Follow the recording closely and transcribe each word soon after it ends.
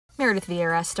Meredith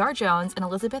Vieira, Star Jones, and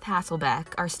Elisabeth Hasselbeck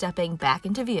are stepping back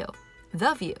into view.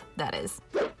 The View, that is.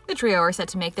 The trio are set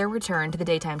to make their return to the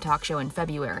daytime talk show in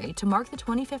February to mark the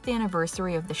 25th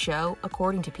anniversary of the show,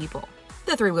 according to People.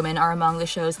 The three women are among the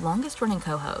show's longest-running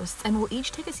co-hosts and will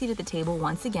each take a seat at the table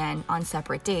once again on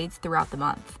separate dates throughout the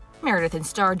month. Meredith and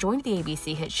Star joined the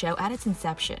ABC hit show at its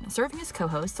inception, serving as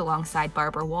co-hosts alongside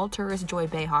Barbara Walters, Joy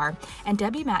Behar, and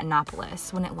Debbie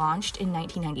Matenopoulos when it launched in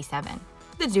 1997.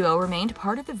 The duo remained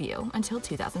part of The View until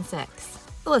 2006.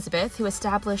 Elisabeth, who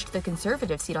established the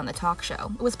conservative seat on the talk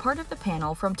show, was part of the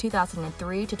panel from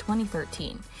 2003 to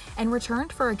 2013 and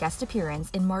returned for a guest appearance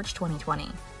in March 2020.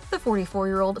 The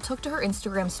 44-year-old took to her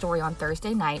Instagram story on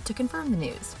Thursday night to confirm the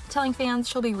news, telling fans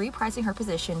she'll be reprising her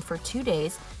position for 2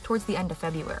 days towards the end of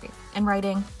February, and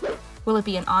writing, "Will it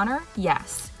be an honor?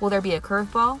 Yes. Will there be a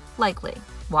curveball? Likely.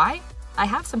 Why? I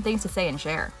have some things to say and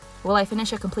share. Will I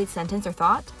finish a complete sentence or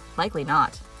thought? Likely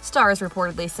not." Star is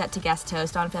reportedly set to guest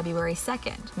host on February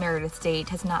 2nd. Meredith's date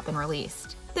has not been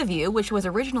released. The View, which was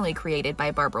originally created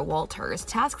by Barbara Walters,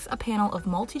 tasks a panel of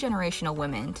multi-generational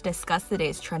women to discuss the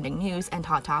day's trending news and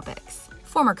hot topics.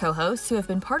 Former co-hosts who have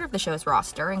been part of the show's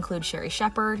roster include Sherry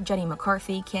Shepherd, Jenny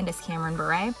McCarthy, Candace Cameron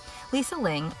Bure, Lisa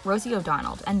Ling, Rosie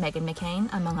O'Donnell, and Meghan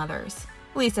McCain, among others.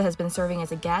 Lisa has been serving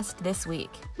as a guest this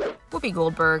week. Whoopi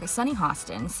Goldberg, Sunny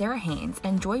Hostin, Sarah Haynes,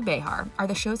 and Joy Behar are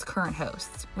the show's current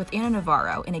hosts, with Anna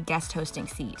Navarro in a guest hosting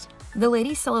seat. The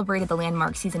ladies celebrated the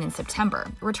landmark season in September,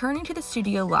 returning to the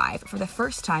studio live for the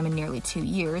first time in nearly 2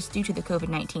 years due to the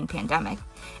COVID-19 pandemic,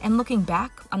 and looking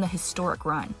back on the historic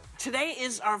run. Today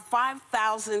is our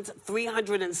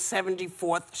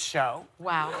 5,374th show.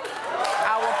 Wow.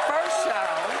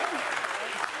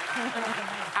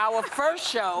 Our first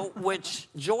show, which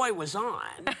Joy was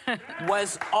on,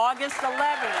 was August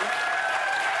 11th,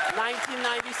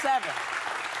 1997.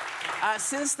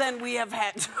 Since then, we have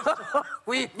had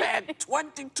we've had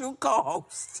 22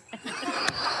 co-hosts.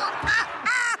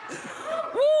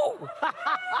 Woo!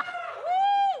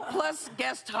 Plus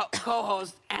guest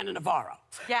co-host Anna Navarro.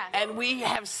 Yeah. And we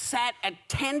have sat at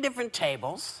 10 different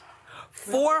tables.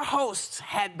 4 hosts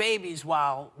had babies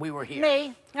while we were here.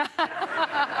 Me.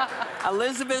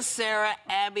 Elizabeth, Sarah,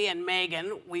 Abby, and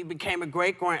Megan. We became a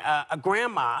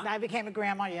grandma. I became a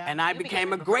grandma, yeah. And I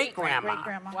became a great-grandma.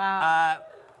 Great-grandma. Wow.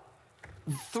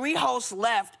 3 hosts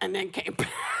left and then came back.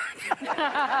 And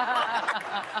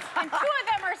 2 of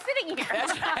them are sitting here.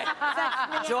 That's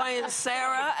right. Joy and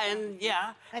Sarah, and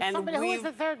yeah. And somebody, who was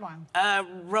the third one?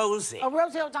 Rosie. Oh,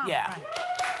 Rosie O'Donnell. Yeah. Right.